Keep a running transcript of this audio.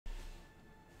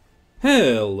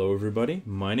Hello everybody,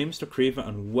 my name is Kriva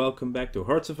and welcome back to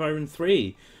Hearts of Iron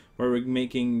 3, where we're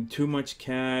making too much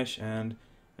cash and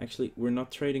actually we're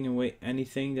not trading away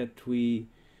anything that we're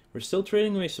still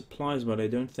trading away supplies, but I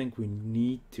don't think we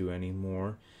need to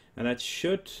anymore. And that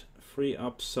should free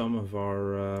up some of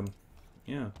our,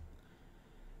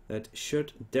 that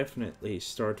should definitely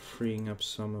start freeing up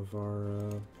some of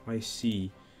our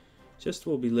IC. Just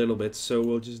will be little bits, so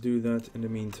we'll just do that in the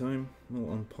meantime.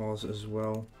 We'll unpause as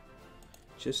well.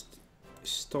 Just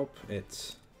stop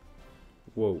it.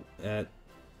 Whoa, that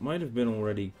might have been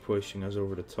already pushing us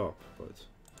over the top, but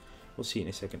we'll see in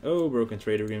a second. Oh, broken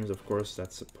trade agreements, of course,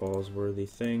 that's a pause-worthy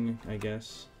thing, I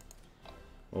guess.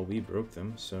 Well, we broke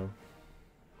them, so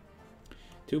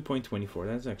 2.24,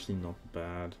 that's actually not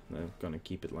bad. I'm gonna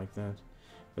keep it like that.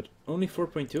 But only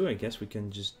 4.2, I guess we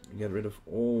can just get rid of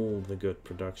all the good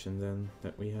production then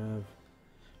that we have.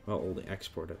 Well, all the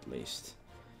export at least.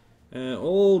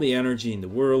 All the energy in the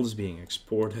world is being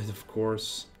exported, of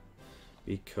course,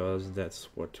 because that's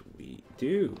what we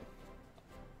do.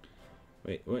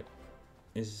 Wait, what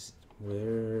is...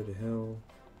 where the hell...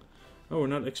 Oh, we're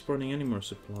not exporting any more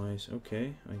supplies.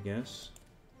 Okay, I guess.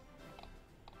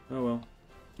 Oh well.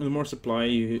 The more supply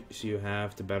you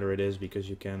have, the better it is, because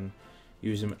you can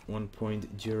use them at one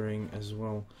point during as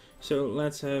well. So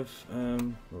let's have...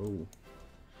 oh.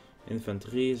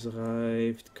 Infanterie is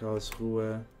arrived,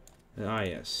 Karlsruhe...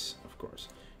 yes, of course.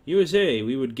 USA,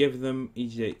 we would give them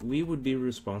each day. We would be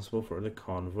responsible for the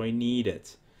convoy needed.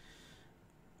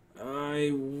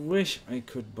 I wish I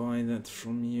could buy that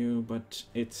from you, but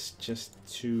it's just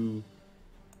too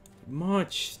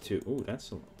much to... Oh,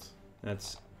 that's a lot.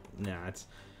 That's... Nah,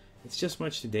 it's just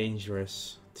much too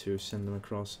dangerous to send them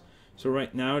across. So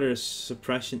right now their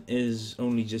suppression is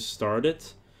only just started.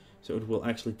 So it will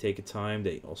actually take a time.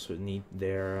 They also need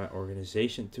their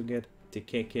organization to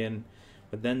kick in,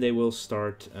 but then they will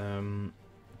start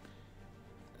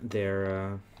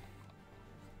their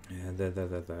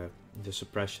the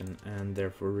suppression and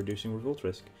therefore reducing revolt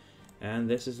risk. And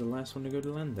this is the last one to go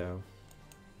to Landau.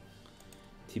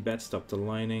 Tibet stopped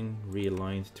aligning,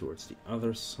 realigned towards the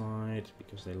other side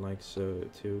because they like so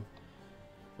too.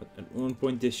 But at one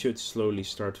point this should slowly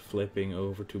start flipping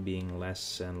over to being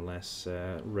less and less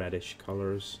reddish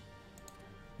colors.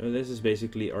 So this is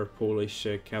basically our Polish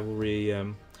cavalry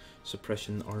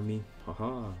suppression army.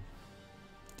 Haha.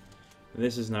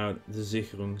 This is now the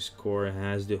Sicherungskorps,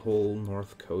 has the whole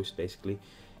north coast basically.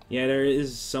 Yeah, there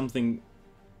is something.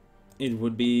 It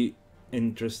would be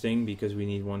interesting because we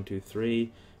need 1, 2,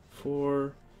 3,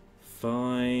 4,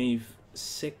 5,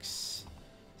 6,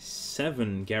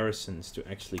 7 garrisons to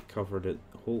actually cover the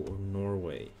whole of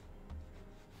Norway.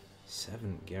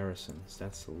 7 garrisons,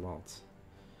 that's a lot.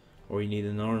 Or you need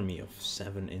an army of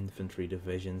 7 infantry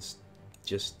divisions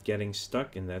just getting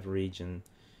stuck in that region,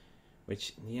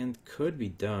 which in the end could be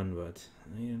done, but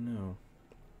I don't know.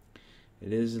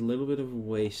 It is a little bit of a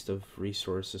waste of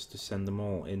resources to send them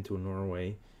all into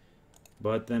Norway.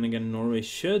 But then again, Norway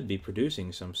should be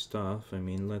producing some stuff. I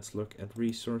mean, let's look at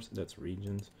that's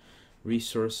regions.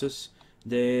 Resources.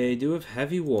 They do have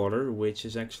heavy water, which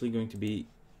is actually going to be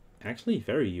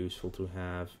very useful to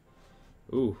have.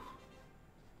 Ooh.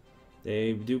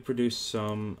 They do produce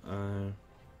some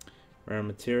rare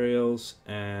materials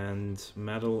and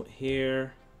metal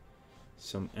here.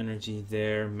 Some energy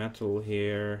there, metal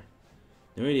here.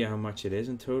 No idea how much it is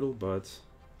in total, but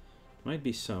might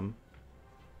be some.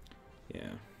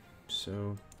 Yeah,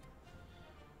 so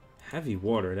heavy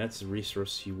water, that's a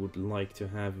resource you would like to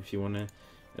have if you want to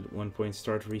at one point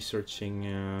start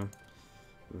researching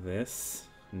this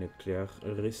nuclear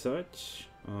research.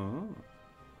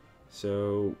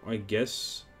 So I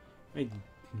guess I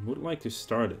would like to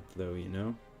start it though, you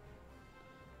know.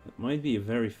 It might be a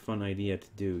very fun idea to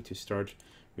do, to start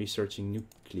researching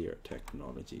nuclear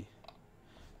technology.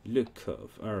 Lukov,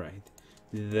 alright.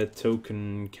 The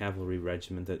token cavalry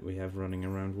regiment that we have running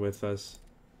around with us.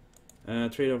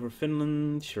 Trade over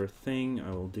Finland, sure thing,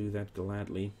 I will do that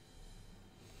gladly.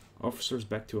 Officers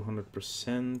back to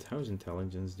 100%. How's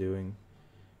intelligence doing?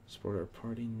 Support our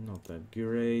party, not that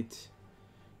great.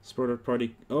 Support our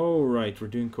party. Oh, right, we're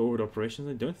doing covert operations.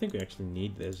 I don't think we actually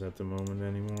need this at the moment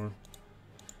anymore.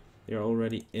 They're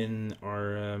already in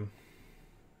our...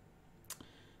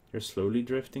 they're slowly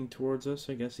drifting towards us,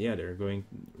 I guess. Yeah, they're going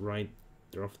right.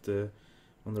 They're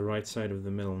on the right side of the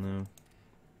middle now.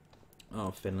 Oh,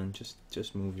 Finland,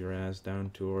 just move your ass down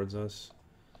towards us.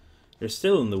 They're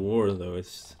still in the war, though.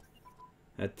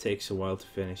 That takes a while to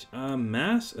finish.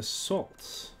 Mass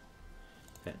assault.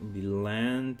 That would be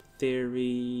land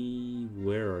theory.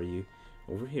 Where are you?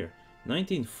 Over here.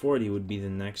 1940 would be the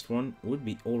next one. Would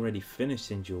be already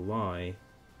finished in July.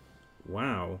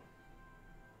 Wow.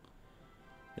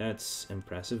 That's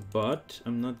impressive, but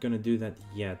I'm not gonna do that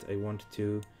yet. I want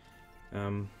to...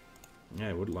 yeah,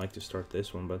 I would like to start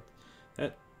this one, but...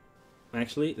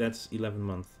 Actually, that's 11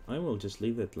 months. I will just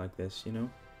leave it like this, you know?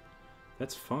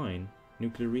 That's fine.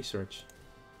 Nuclear research.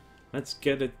 Let's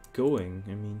get it going.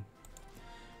 I mean...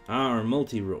 our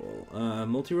multi-role.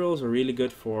 Multi-roles are really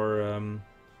good for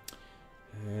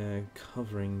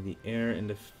covering the air in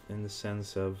the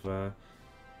sense of...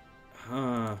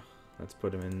 let's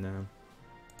put them in...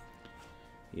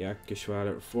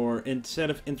 Jagdgeschwader. For instead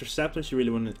of interceptors, you really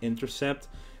want to intercept.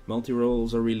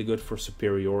 Multi-roles are really good for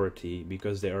superiority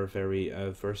because they are very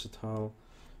versatile,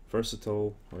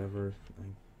 whatever. I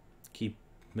keep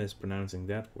mispronouncing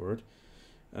that word.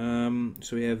 So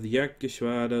we have the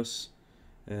Jagdgeschwaders.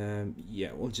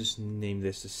 Yeah, we'll just name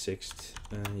this the 6th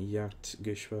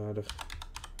Jagdgeschwader.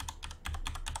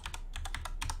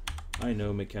 I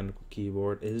know mechanical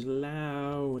keyboard is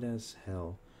loud as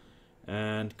hell.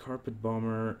 And carpet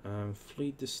bomber,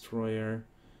 fleet destroyer.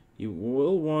 You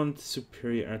will want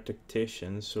superior air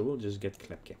tacticians, so we'll just get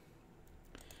Klekke.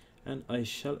 And I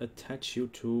shall attach you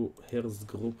to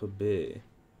Heeresgruppe B.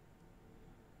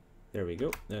 There we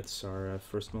go. That's our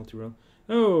first multi-role.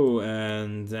 Oh,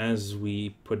 and as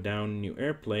we put down a new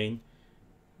airplane,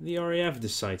 the RAF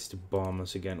decides to bomb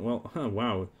us again. Well,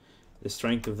 wow. The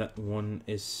strength of that one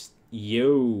is...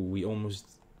 Yo, we almost...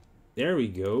 There we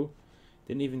go.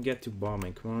 Didn't even get to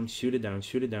bombing. Come on, shoot it down,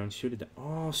 shoot it down, shoot it down.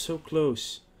 Oh, so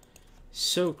close.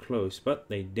 So close, but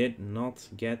they did not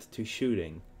get to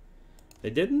shooting. They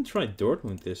didn't try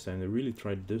Dortmund this time, they really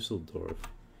tried Düsseldorf.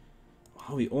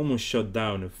 Oh, we almost shot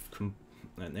down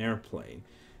an airplane.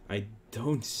 You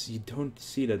don't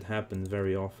see that happen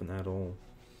very often at all.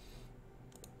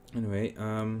 Anyway,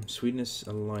 Sweden is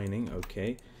aligning,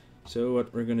 okay. So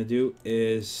what we're gonna do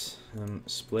is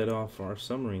split off our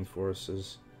submarine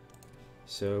forces.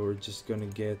 So we're just gonna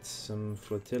get some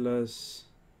flotillas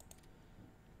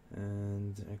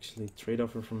and actually trade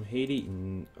offer from Haiti.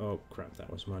 Oh crap,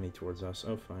 that was money towards us.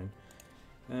 Oh fine.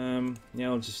 Yeah,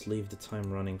 I'll just leave the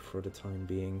time running for the time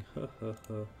being.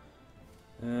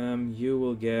 You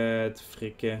will get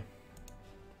Fricke.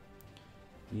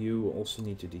 You also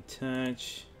need to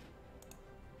detach.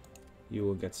 You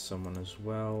will get someone as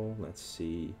well. Let's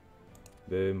see.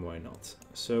 Boom, why not?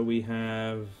 So we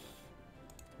have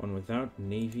one without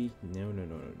navy. No.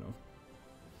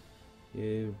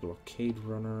 You blockade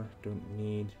runner. Don't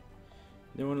need.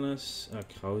 No one less.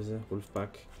 Krause,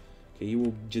 Wolfpack. Okay, you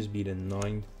will just be the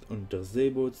 9th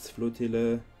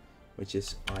Unterseebootsflottille, which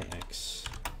is IX.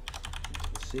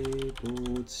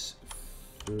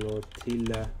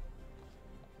 Unterseebootsflottille.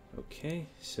 Okay,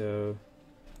 so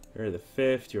you're the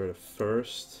 5th, you're the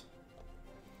 1st.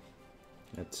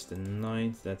 That's the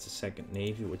 9th, that's the 2nd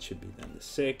Navy, which should be then the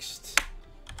 6th.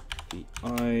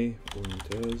 VI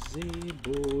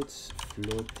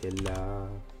Unterseebootsflottille.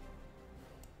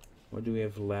 What do we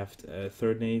have left?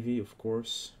 3rd Navy, of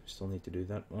course. Still need to do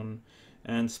that one.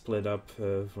 And split up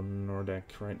von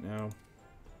Nordeck right now.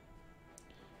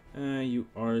 You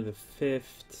are the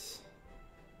 5th.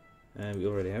 And we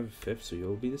already have a 5th, so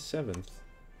you'll be the 7th.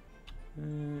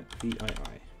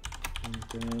 VII.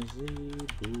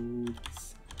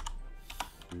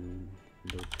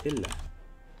 Unterseebootsflottille.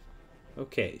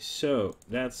 Okay, so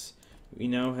that's... We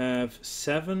now have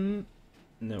 7...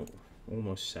 No,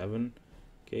 almost 7.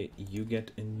 Okay, you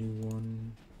get a new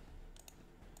one.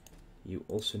 You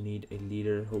also need a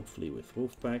leader, hopefully with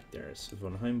Wolfpack. There's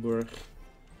von Heimburg.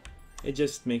 It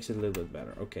just makes it a little bit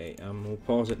better. Okay, we'll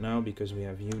pause it now because we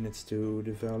have units to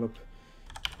develop.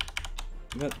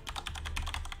 But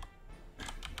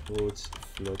Boats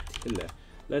Flotilla.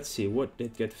 Let's see, what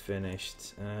did get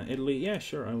finished? Italy, yeah,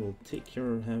 sure, I will take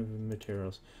your heavy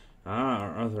materials.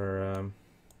 Our other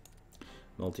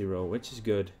multi-row, which is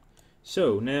good.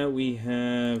 So now we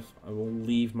have, I will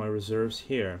leave my reserves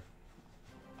here.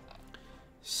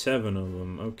 7 of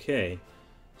them, okay.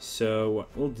 So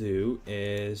what we'll do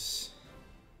is,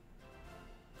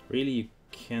 really you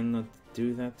cannot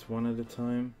do that one at a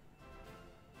time.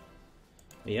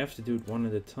 You have to do it one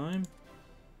at a time.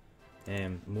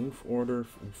 And move order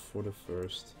for the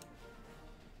first.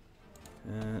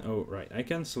 Oh right, I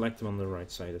can select them on the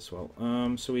right side as well.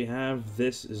 So we have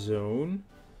this zone.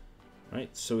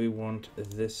 Right, so we want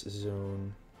this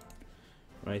zone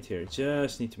right here.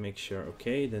 Just need to make sure.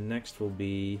 Okay, the next will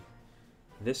be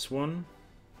this one.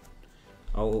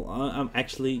 I'm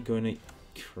actually going to...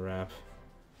 Crap.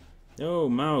 No,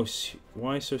 mouse.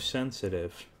 Why so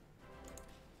sensitive?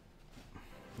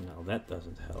 No, that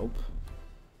doesn't help.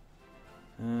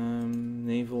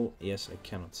 Naval. Yes, I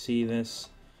cannot see this.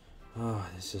 Ah,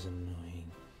 this is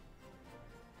annoying.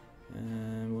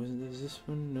 Wasn't this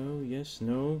one? No, yes,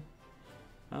 no.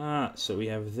 Ah, so we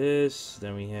have this,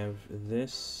 then we have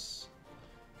this,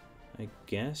 I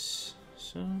guess,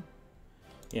 so,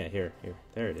 yeah, here,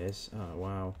 there it is. Oh,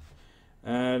 wow.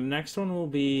 Next one will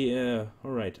be,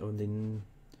 alright, on the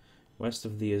west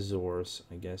of the Azores,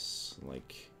 I guess,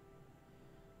 like,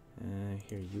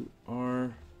 here you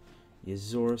are, the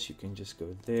Azores, you can just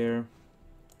go there.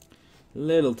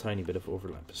 Little tiny bit of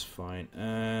overlap is fine,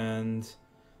 and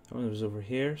that one was over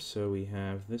here, so we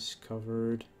have this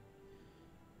covered.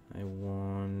 I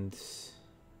want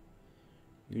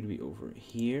you to be over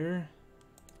here.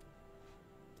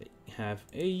 They have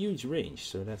a huge range,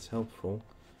 so that's helpful.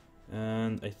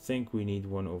 And I think we need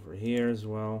one over here as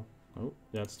well. Oh,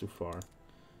 that's too far.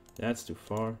 That's too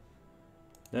far.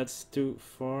 That's too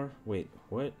far. Wait,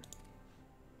 what?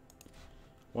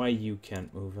 Why you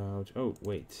can't move out? Oh,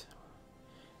 wait.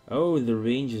 Oh, the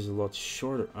range is a lot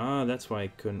shorter. Ah, that's why I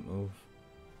couldn't move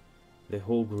the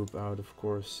whole group out, of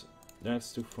course.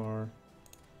 That's too far.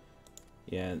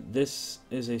 Yeah, this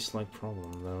is a slight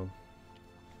problem, though.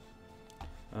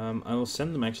 I will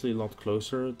send them actually a lot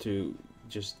closer to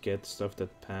just get stuff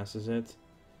that passes it.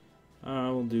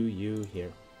 I will do you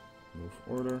here. Move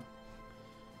order.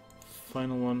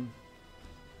 Final one.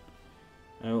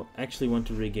 I will actually want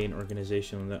to regain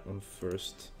organization on that one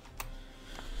first.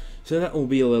 So that will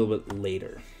be a little bit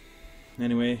later.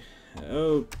 Anyway,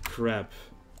 oh crap.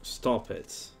 Stop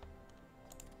it.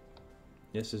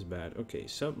 This is bad. Okay,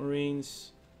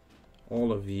 submarines.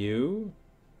 All of you.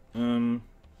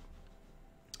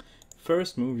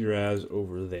 First, move your ass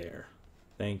over there.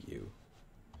 Thank you.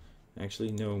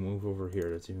 Actually, no, move over here.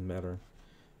 That's even better.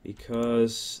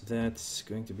 Because that's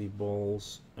going to be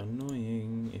balls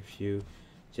annoying if you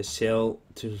just sail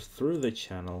through the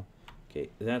channel. Okay,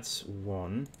 that's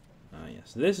one. Ah,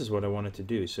 yes, this is what I wanted to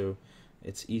do. So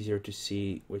it's easier to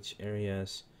see which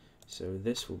areas. So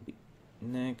this will be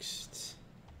next.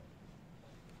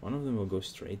 One of them will go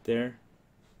straight there.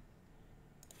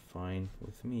 Fine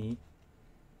with me.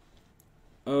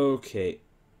 Okay.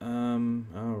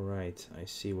 Alright, I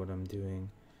see what I'm doing.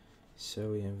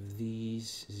 So we have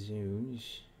these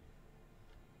zones.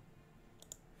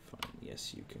 Fine,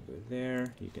 yes, you can go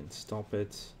there. You can stop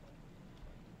it.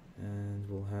 And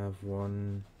we'll have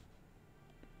one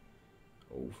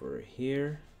over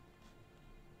here.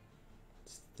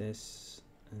 It's this.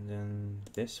 And then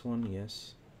this one,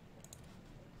 yes.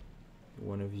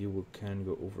 One of you can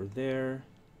go over there.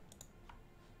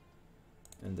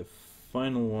 And the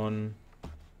final one,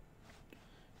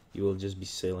 you will just be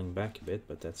sailing back a bit,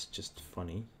 but that's just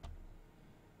funny.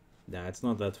 Nah, it's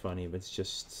not that funny, but it's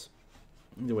just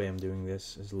the way I'm doing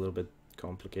this is a little bit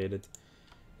complicated.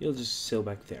 You'll just sail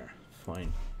back there.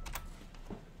 Fine.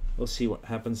 We'll see what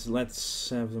happens. Let's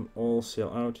have them all sail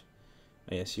out.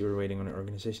 Oh, yes, you were waiting on an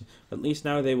organization. At least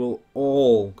now they will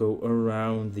all go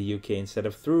around the UK instead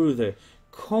of through the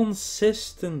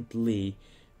consistently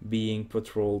being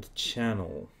patrolled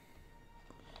channel.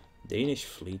 Danish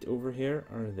fleet over here?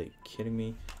 Are they kidding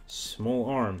me? Small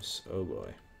arms. Oh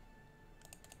boy.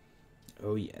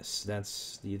 Oh yes,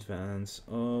 that's the advance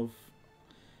of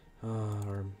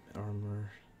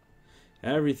armor.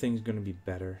 Everything's gonna be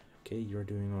better. Okay, you're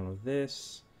doing all of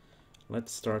this.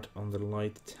 Let's start on the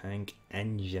light tank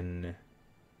engine.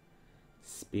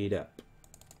 Speed up.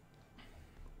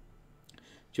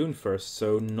 June 1st,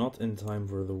 so not in time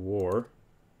for the war.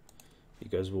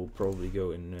 Because we'll probably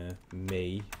go in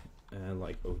May,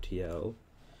 like OTL.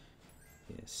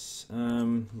 Yes.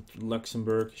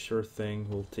 Luxembourg, sure thing.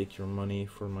 We'll take your money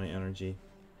for my energy.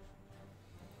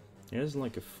 There's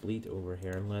like a fleet over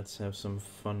here. Let's have some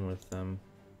fun with them.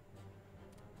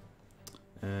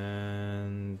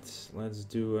 And let's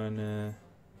do an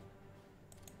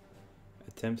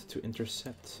attempt to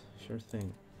intercept. Sure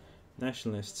thing.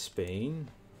 Nationalist Spain.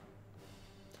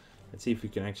 Let's see if we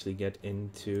can actually get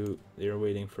into... They're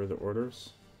waiting for the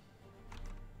orders.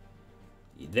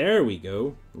 There we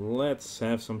go. Let's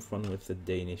have some fun with the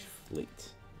Danish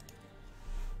fleet.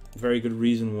 Very good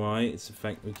reason why. It's the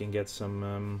fact we can get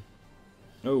some...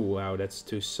 Oh wow, that's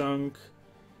 2 sunk.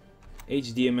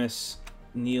 HDMS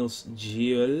Niels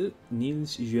Juel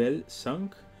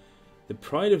sunk. The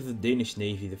pride of the Danish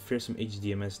Navy, the fearsome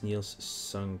HDMS Niels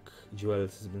Juel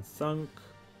has been sunk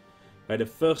by the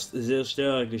first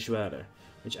Zerstörer,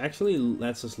 which actually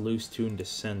lets us lose 2 in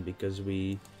descent because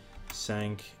we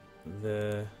sank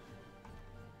the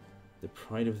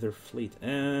pride of their fleet.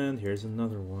 And here's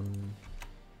another one.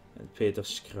 And Peter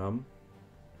Skram.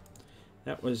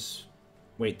 That was...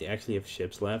 Wait, they actually have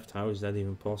ships left? How is that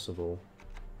even possible?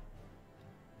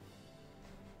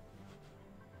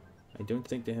 I don't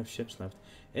think they have ships left.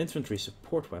 Infantry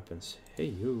support weapons. Hey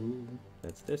yo,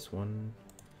 that's this one.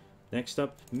 Next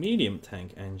up, medium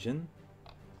tank engine.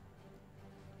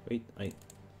 Wait, I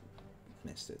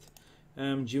missed it.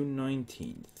 June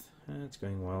 19th. That's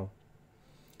going well.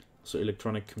 So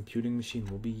electronic computing machine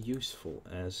will be useful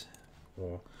as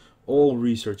well. All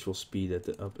research will speed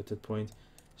up at that point.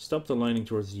 Stop the lining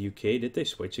towards the UK. Did they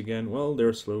switch again? Well,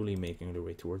 they're slowly making their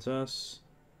way towards us.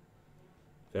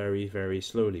 Very, very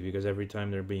slowly, because every time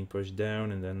they're being pushed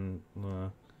down and then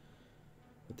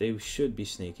they should be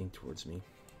sneaking towards me.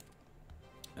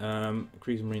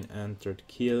 Kriegsmarine entered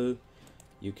Kiel.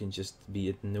 You can just be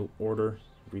at no order,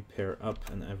 repair up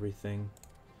and everything.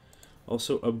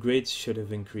 Also, upgrades should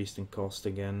have increased in cost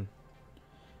again.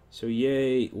 So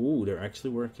yay! Ooh, they're actually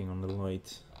working on the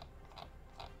light.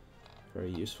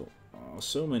 Very useful. Oh,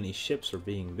 so many ships are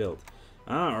being built.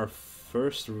 Ah, our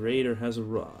first raider has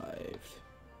arrived.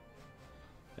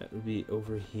 That would be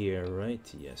over here, right?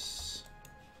 Yes.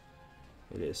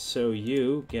 It is. So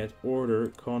you get order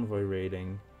convoy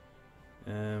raiding.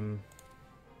 You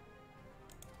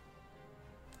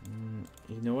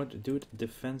know what? Do it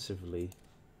defensively.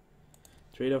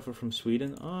 Trade offer from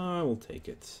Sweden. I will take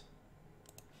it.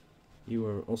 You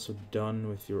are also done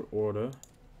with your order.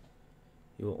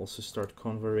 You will also start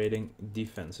convoy raiding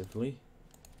defensively.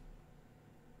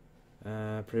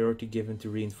 Priority given to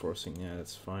reinforcing. Yeah,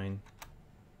 that's fine.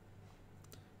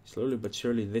 Slowly but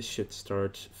surely this should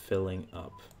start filling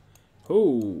up.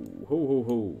 Ho! Ho ho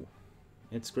ho!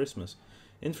 It's Christmas.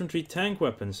 Infantry tank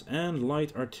weapons and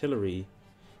light artillery.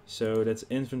 So that's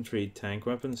infantry tank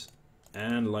weapons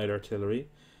and light artillery.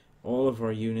 All of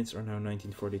our units are now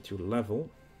 1942 level.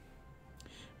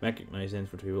 Mechanized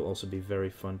infantry will also be very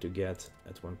fun to get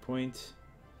at one point.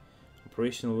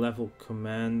 Operational level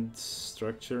command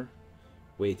structure.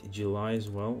 Wait, July as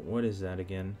well? What is that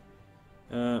again?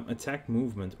 Attack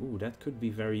movement. Ooh, that could be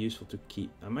very useful to keep.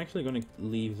 I'm actually going to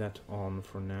leave that on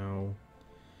for now.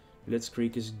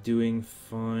 Blitzkrieg is doing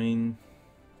fine.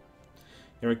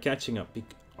 They're catching up.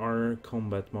 Our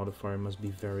combat modifier must be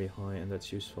very high, and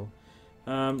that's useful.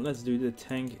 Let's do the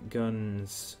tank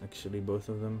guns. Actually, both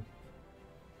of them.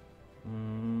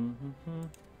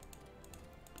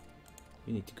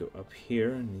 You need to go up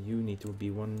here, and you need to be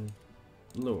one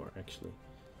lower, actually.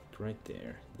 Right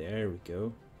there. There we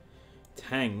go.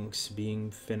 Tanks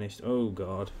being finished. Oh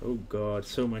god,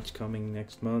 so much coming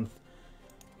next month.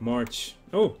 March.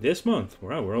 Oh, this month.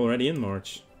 Wow, we're already in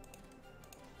March.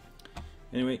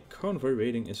 Anyway, convoy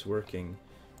raiding is working.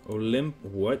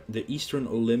 What? The Eastern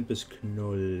Olympus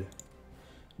Knoll.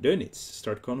 Dönitz,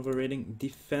 start convoy raiding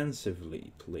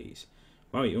defensively, please.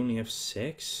 Wow, you only have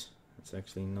 6? That's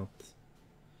actually not...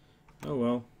 Oh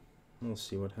well, we'll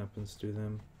see what happens to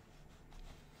them.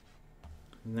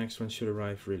 The next one should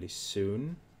arrive really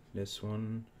soon. This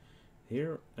one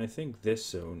here, I think this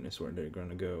zone is where they're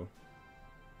gonna go.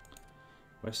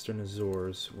 Western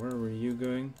Azores, where were you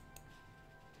going?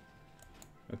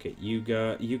 Okay, you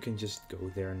can just go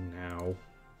there now.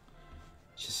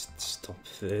 Just stop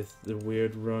the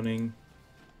weird running.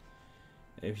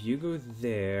 If you go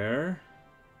there,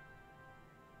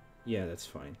 yeah, that's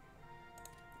fine.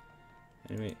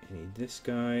 Anyway, I need this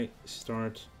guy.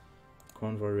 Start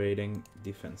convoy raiding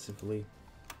defensively.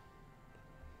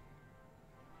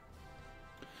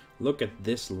 Look at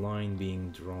this line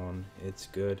being drawn. It's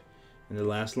good. And the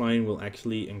last line will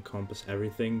actually encompass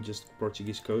everything, just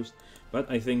Portuguese coast. But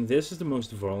I think this is the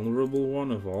most vulnerable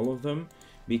one of all of them,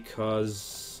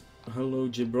 because hello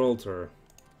Gibraltar,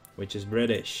 which is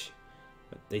British.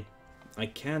 But I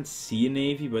can't see a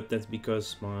navy, but that's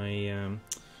because my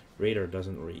radar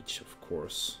doesn't reach, of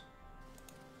course.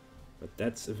 But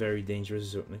that's a very dangerous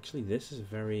zone. Actually, this is a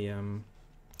very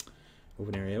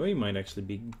open area. We might actually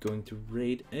be going to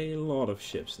raid a lot of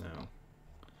ships now.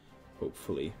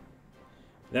 Hopefully.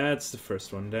 That's the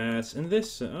first one. That's in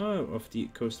this off the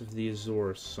coast of the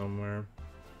Azores somewhere.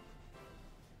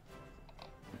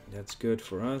 That's good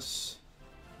for us.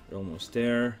 We're almost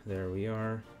there. There we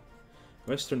are.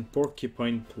 Western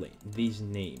Porcupine Plain. These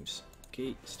names.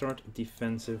 Okay, start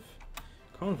defensive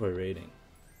convoy raiding.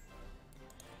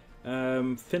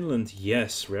 Finland,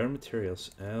 yes, rare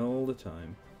materials all the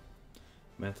time.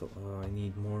 Metal. Oh, I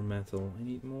need more metal. I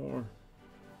need more.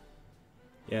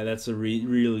 Yeah, that's a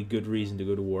really good reason to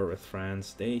go to war with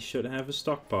France. They should have a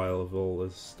stockpile of all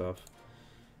this stuff.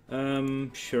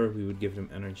 Sure, we would give them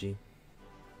energy.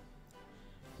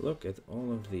 Look at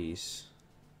all of these.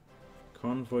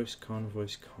 Convoys,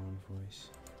 convoys, convoys.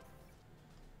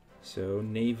 So,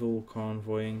 naval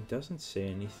convoying doesn't say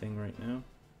anything right now.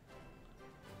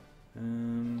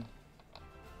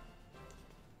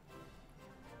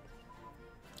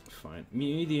 fine.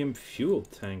 Medium fuel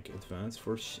tank advance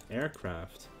for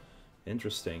aircraft.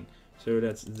 Interesting. So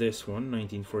that's this one,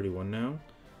 1941 now.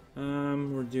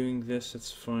 We're doing this,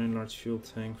 that's fine. Large fuel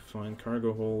tank, fine.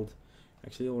 Cargo hold.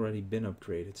 Actually already been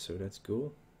upgraded, so that's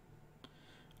cool.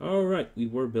 Alright, we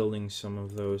were building some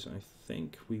of those. I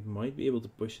think we might be able to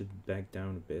push it back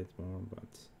down a bit more,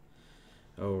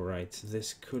 but... Alright,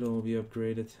 this could all be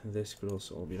upgraded. This could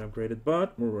also all be upgraded,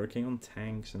 but we're working on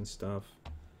tanks and stuff.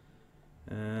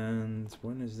 And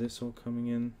when is this all coming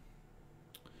in?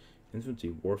 Infantry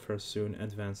warfare soon,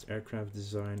 advanced aircraft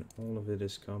design, all of it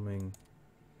is coming.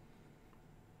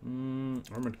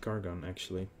 Armored car gun,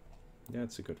 actually.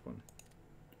 That's a good one.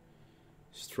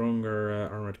 Stronger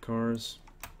armored cars.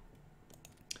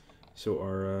 So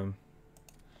our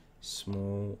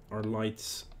our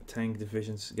light tank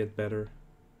divisions get better.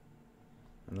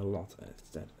 And a lot at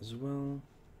that as well.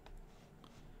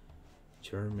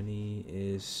 Germany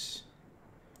is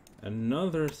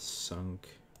another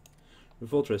sunk.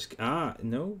 Revolt risk. Ah,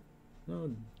 no.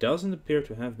 No, doesn't appear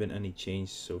to have been any change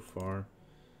so far.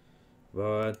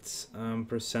 But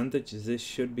percentage, this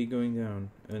should be going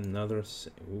down. Another...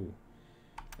 Ooh.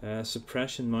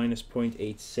 Suppression minus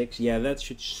 0.86. Yeah, that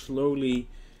should slowly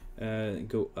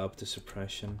go up to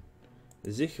suppression.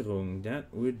 Sicherung,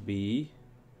 that would be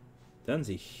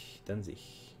Danzig.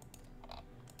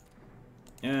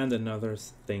 And another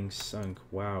thing sunk.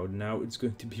 Wow, now it's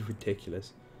going to be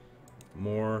ridiculous.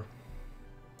 More.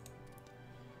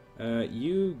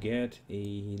 You get a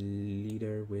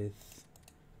leader with...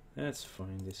 That's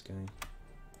fine, this guy.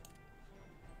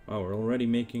 Oh, we're already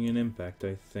making an impact,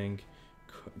 I think.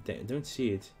 Don't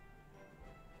see it.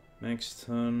 Max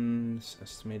tons,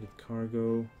 estimated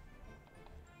cargo.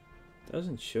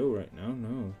 Doesn't show right now,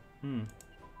 no.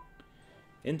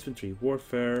 Infantry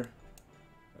warfare.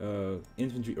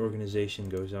 Infantry organization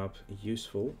goes up.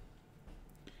 Useful.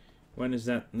 When is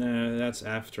that? Nah, that's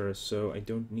after, so I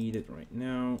don't need it right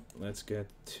now. Let's get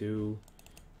to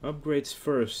upgrades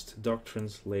first,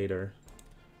 doctrines later.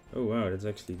 Oh wow, that's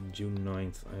actually June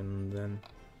 9th, and then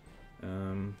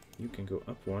you can go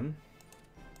up one.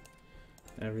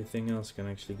 Everything else can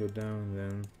actually go down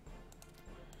then.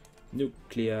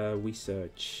 Nuclear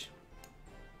research.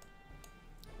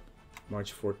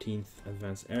 March 14th,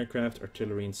 advanced aircraft,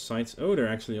 artillery and sights. Oh, they're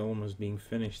actually almost being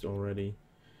finished already.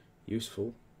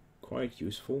 Useful. Quite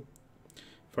useful.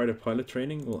 Fighter pilot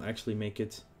training will actually make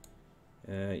it...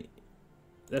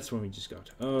 that's one we just got.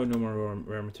 Oh, no more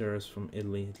rare materials from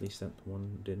Italy. At least that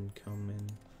one didn't come in.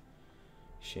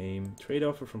 Shame. Trade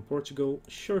offer from Portugal.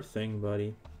 Sure thing,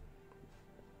 buddy.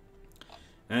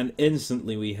 And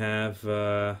instantly we have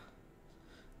the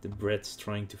Brits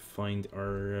trying to find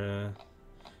our...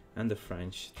 and the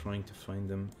French trying to find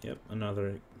them. Yep,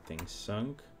 another thing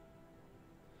sunk.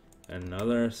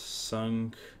 Another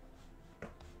sunk.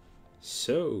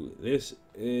 So, this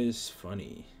is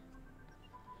funny.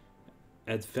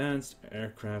 Advanced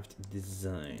aircraft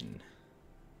design.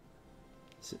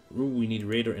 So, ooh, we need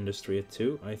radar industry at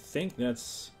 2. I think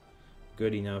that's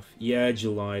good enough. Yeah,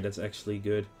 July, that's actually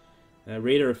good.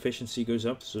 Radar efficiency goes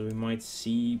up, so we might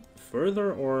see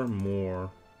further or more.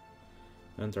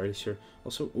 Not entirely sure.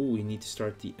 Also, ooh, we need to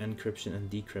start the encryption and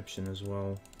decryption as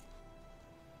well.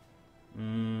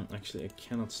 Actually, I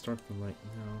cannot start them right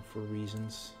now for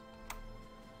reasons.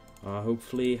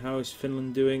 Hopefully, how is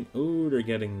Finland doing? Ooh, they're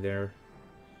getting there.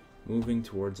 Moving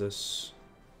towards us.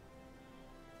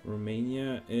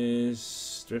 Romania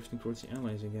is drifting towards the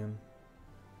Allies again.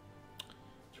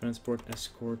 Transport,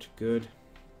 escort, good.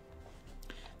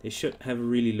 They should have a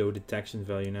really low detection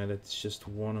value now that it's just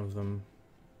one of them.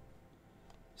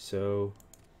 So,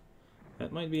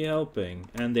 that might be helping.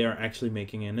 And they are actually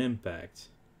making an impact.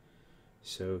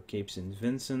 So, Cape St.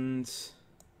 Vincent.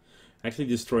 Actually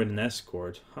destroyed an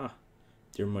escort. Ha!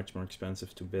 They're much more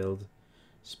expensive to build.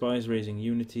 Spies raising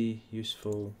unity.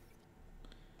 Useful.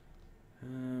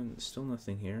 Still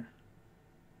nothing here.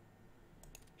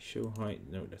 Show height.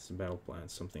 No, that's the battle plan.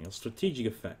 Something else. Strategic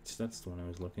effects. That's the one I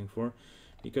was looking for.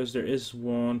 Because there is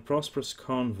one prosperous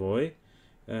convoy.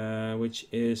 Which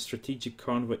is strategic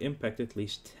convoy impact at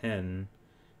least 10.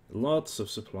 Lots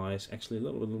of supplies. Actually a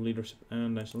little bit of leadership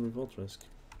and national revolt risk.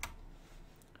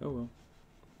 Oh well.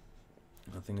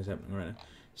 Nothing is happening right now.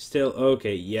 Still,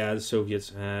 okay, yeah, the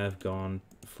Soviets have gone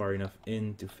far enough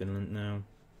into Finland now.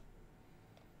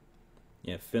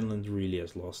 Yeah, Finland really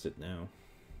has lost it now.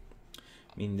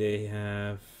 I mean, they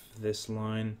have this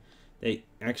line. They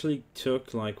actually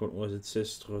took, like, what was it,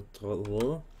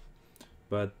 Sistrotro,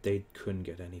 but they couldn't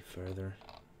get any further.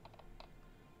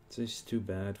 It's just too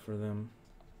bad for them.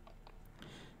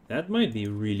 That might be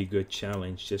a really good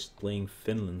challenge, just playing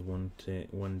Finland one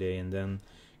day and then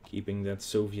keeping that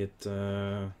Soviet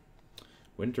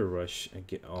winter rush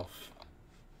off.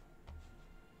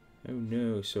 Oh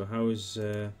no, so how is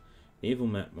naval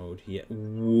map mode? Yeah,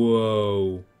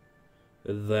 whoa,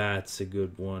 that's a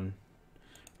good one.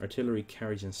 Artillery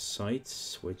carriage and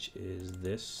sights, which is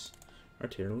this.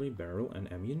 Artillery barrel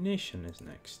and ammunition is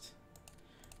next.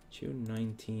 June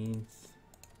 19th.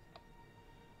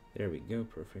 There we go,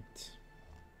 perfect.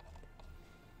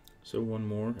 So one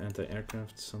more,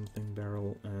 anti-aircraft something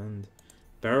barrel and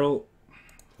barrel,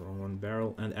 wrong one,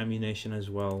 barrel and ammunition as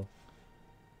well.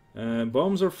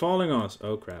 Bombs are falling on us.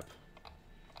 Oh crap.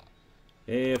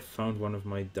 I found one of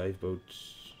my dive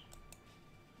boats.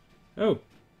 Oh,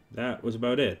 that was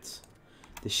about it.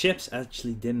 The ships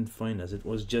actually didn't find us. It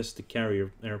was just the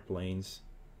carrier airplanes,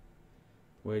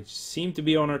 which seemed to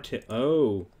be on our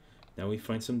oh, now we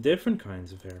find some different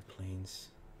kinds of airplanes.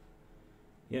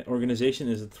 Yeah, organization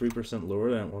is at 3% lower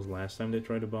than it was last time they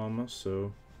tried to bomb us,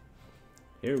 so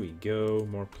here we go,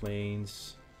 more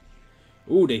planes.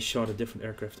 Ooh, they shot a different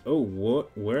aircraft. Oh, what?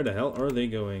 Where the hell are they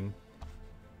going?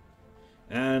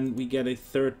 And we get a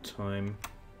third time.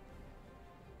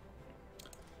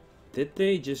 Did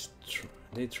they just...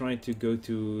 they tried to go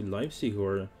to Leipzig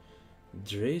or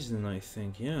Dresden, I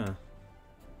think, yeah.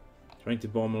 Trying to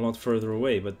bomb a lot further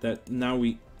away, but that now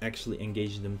we actually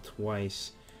engaged them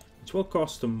twice. Which will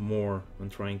cost them more when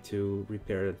trying to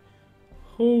repair it.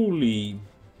 Holy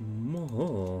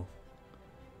mo!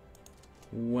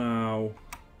 Wow.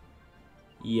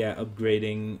 Yeah,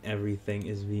 upgrading everything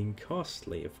is being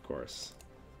costly, of course.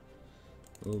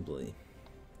 Oh boy.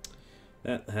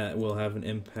 That will have an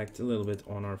impact a little bit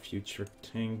on our future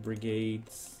tank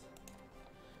brigades.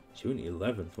 June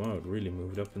 11th, wow, it really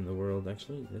moved up in the world.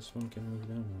 Actually, this one can move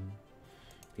down one.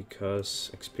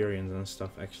 Because experience and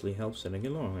stuff actually helps it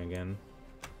along again.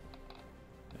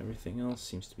 Everything else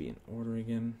seems to be in order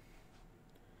again.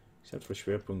 Except for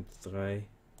Schwerpunkt 3.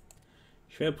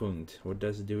 Schwerpunkt, what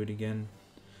does it do it again?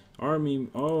 Army,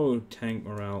 oh, tank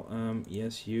morale.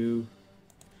 Yes, you.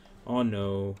 Oh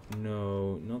no,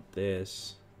 no, not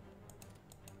this.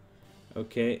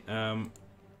 Okay,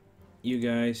 you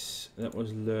guys, that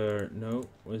was no,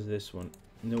 was this one?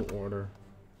 No order.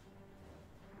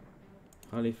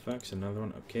 Halifax, another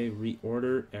one. Okay,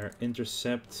 reorder, air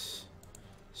intercept,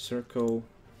 circle.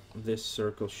 This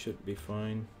circle should be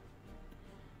fine.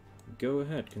 Go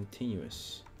ahead,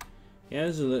 continuous.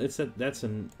 Yeah, that's a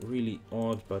really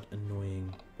odd but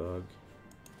annoying bug.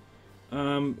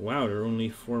 Wow, there are only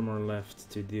 4 more left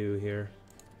to do here.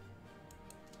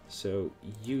 So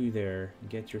you there,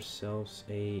 get yourselves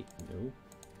a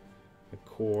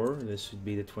core. This would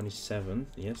be the 27th.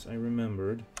 Yes, I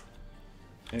remembered.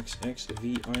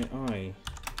 XXVII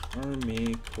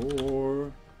Army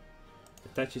Corps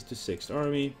attaches to 6th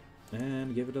Army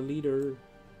and give it a leader.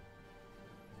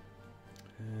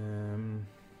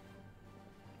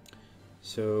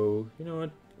 So you know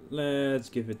what? Let's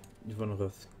give it von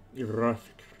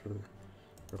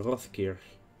Rothkir.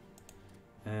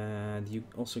 And you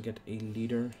also get a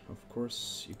leader, of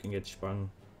course. You can get Spang.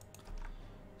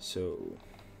 So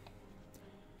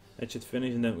that should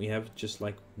finish, and then we have just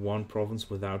like one province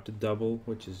without the double,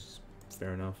 which is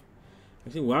fair enough.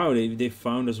 Actually, wow, they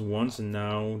found us once and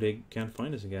now they can't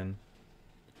find us again.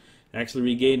 Actually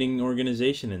regaining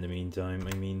organization in the meantime.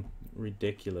 I mean,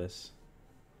 ridiculous.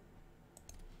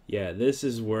 Yeah, this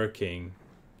is working.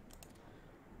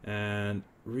 And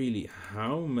really,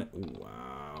 how many...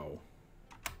 Wow.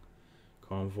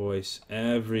 Convoys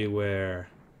everywhere.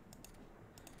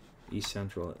 East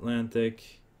Central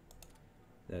Atlantic.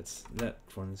 That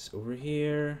one's over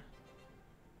here.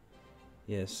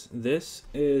 Yes, this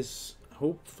is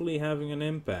hopefully having an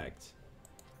impact.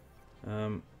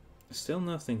 Still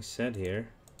nothing said here.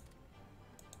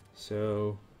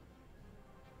 So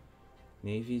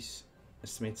navies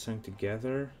estimate sunk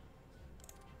together.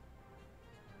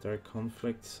 Direct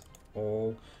conflicts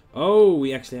all. Oh,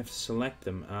 we actually have to select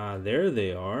them. Ah, there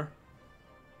they are.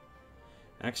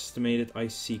 Estimated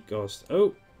IC cost.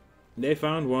 Oh, they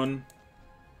found one.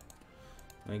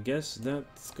 I guess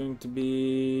that's going to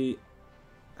be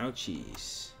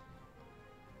ouchies.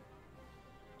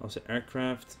 Also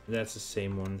aircraft, that's the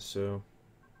same one, so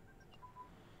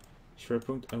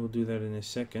Schwerpunkt, I will do that in a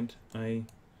second.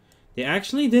 They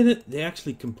actually did it, they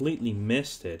actually completely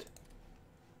missed it.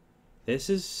 This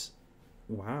is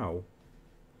wow.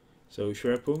 So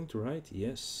Schwerpunkt, right?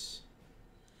 Yes.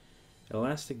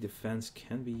 Elastic defense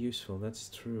can be useful, that's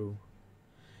true.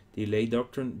 Delay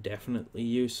doctrine, definitely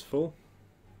useful.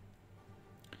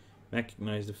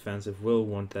 Mechanized defensive, will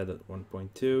want that at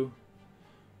 1.2.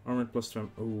 Armored plus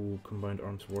tram. Oh, combined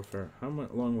arms warfare. How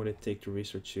long would it take to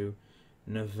research you?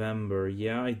 November.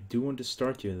 Yeah, I do want to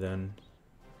start you then.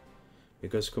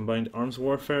 Because combined arms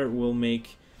warfare will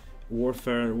make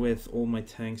warfare with all my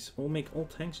tanks, will make all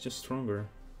tanks just stronger.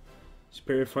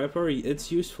 Superior firepower,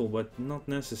 it's useful, but not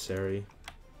necessary.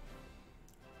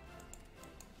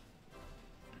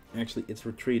 Actually, it's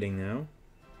retreating now.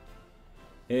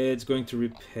 It's going to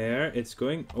repair. It's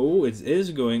going... Oh, it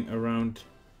is going around...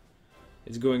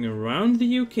 It's going around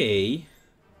the UK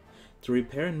to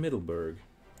repair in Middleburg.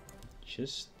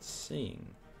 Just saying.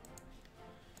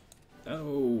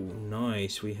 Oh,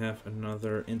 nice. We have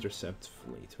another intercept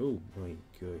fleet. Oh my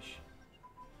gosh.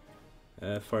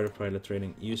 Fighter pilot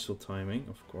training. Useful timing,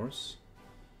 of course.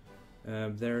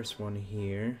 There's one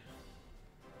here.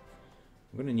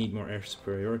 I'm gonna need more air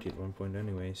superiority at one point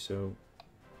anyway, so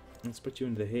let's put you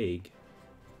in The Hague.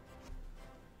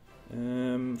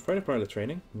 Fighter pilot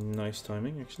training. Nice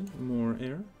timing, actually. More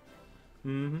air.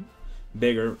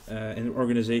 Bigger an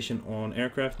organization on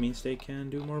aircraft means they can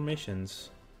do more missions.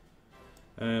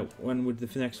 When would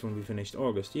the next one be finished?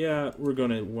 August. Yeah, we're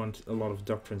gonna want a lot of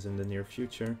doctrines in the near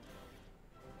future.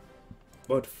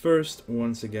 But first,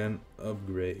 once again,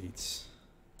 upgrades.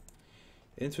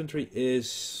 Infantry is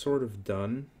sort of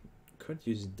done. Could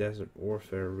use desert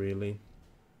warfare, really.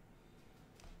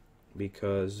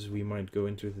 Because we might go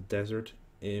into the desert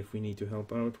if we need to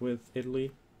help out with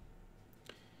Italy.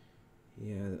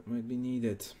 Yeah, that might be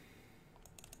needed.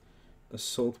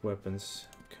 Assault weapons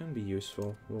can be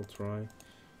useful. We'll try.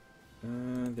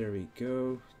 There we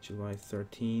go. July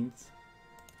 13th.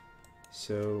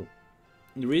 So,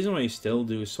 the reason why you still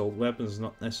do assault weapons is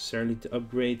not necessarily to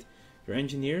upgrade your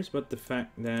engineers, but the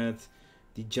fact that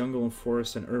the jungle and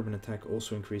forest and urban attack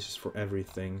also increases for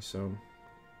everything. So,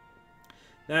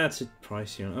 that's it.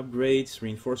 Pricey on upgrades.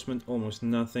 Reinforcement, almost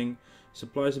nothing.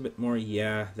 Supplies a bit more.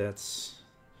 Yeah, that's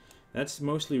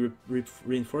mostly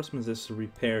reinforcements as a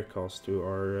repair cost to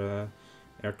our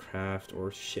aircraft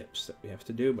or ships that we have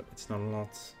to do, but it's not a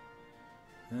lot.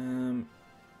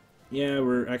 Yeah,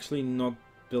 we're actually not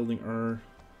building our...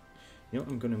 You know,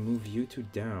 I'm gonna move you two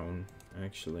down,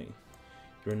 actually.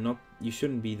 You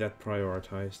shouldn't be that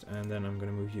prioritized, and then I'm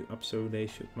gonna move you up so they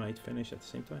might finish at the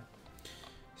same time.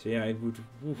 So yeah, it would...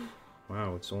 Oof,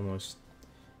 wow, it's almost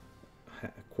a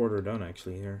quarter done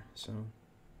actually here, so...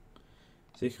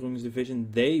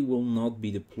 Sicherungsdivision, they will not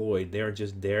be deployed. They are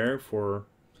just there for...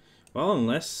 Well,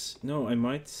 unless... No, I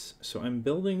might... So I'm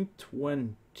building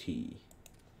 20.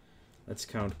 Let's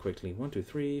count quickly. 1, 2,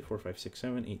 3, 4, 5, 6,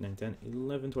 7, 8, 9, 10,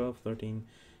 11, 12, 13,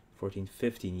 14,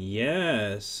 15.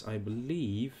 Yes, I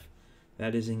believe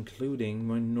that is including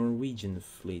my Norwegian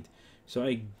fleet. So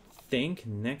I think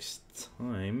next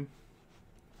time...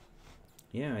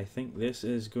 Yeah, I think this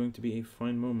is going to be a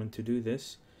fine moment to do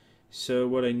this. So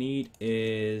what I need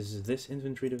is this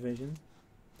infantry division.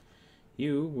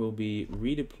 You will be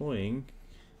redeploying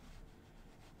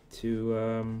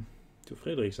to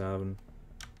Frederikshavn.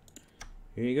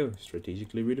 Here you go,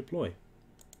 strategically redeploy.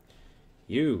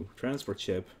 You, transport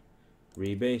ship,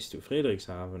 rebase to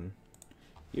Frederikshavn.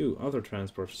 You, other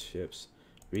transport ships,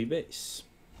 rebase.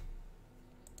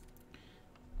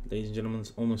 Ladies and gentlemen,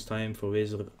 it's almost time for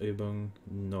Weserübung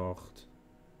Nord.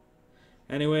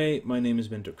 Anyway, my name is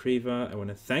Winter Kriva. I want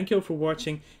to thank you all for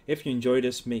watching. If you enjoyed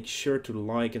this, make sure to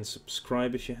like and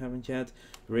subscribe if you haven't yet.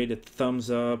 Rate it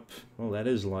thumbs up. Well, that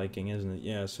is liking, isn't it?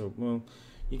 Yeah, so, well,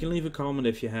 you can leave a comment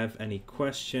if you have any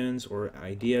questions or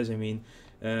ideas. I mean,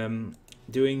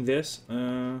 doing this,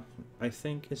 I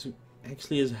think,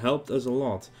 actually has helped us a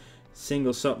lot.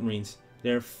 Single submarines.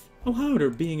 They're... Oh, wow, they're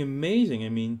being amazing. I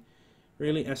mean,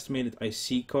 really estimated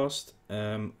IC cost.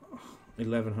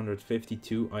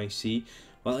 1152 IC.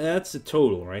 Well, that's the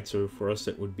total, right? So for us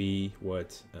that would be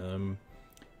what,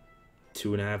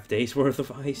 2.5 days worth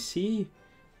of IC,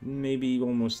 maybe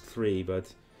almost 3.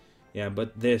 But yeah,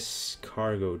 but this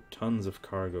cargo, tons of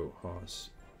cargo, oh,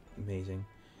 it's amazing.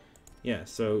 Yeah,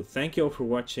 so thank you all for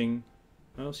watching.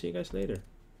 I'll see you guys later.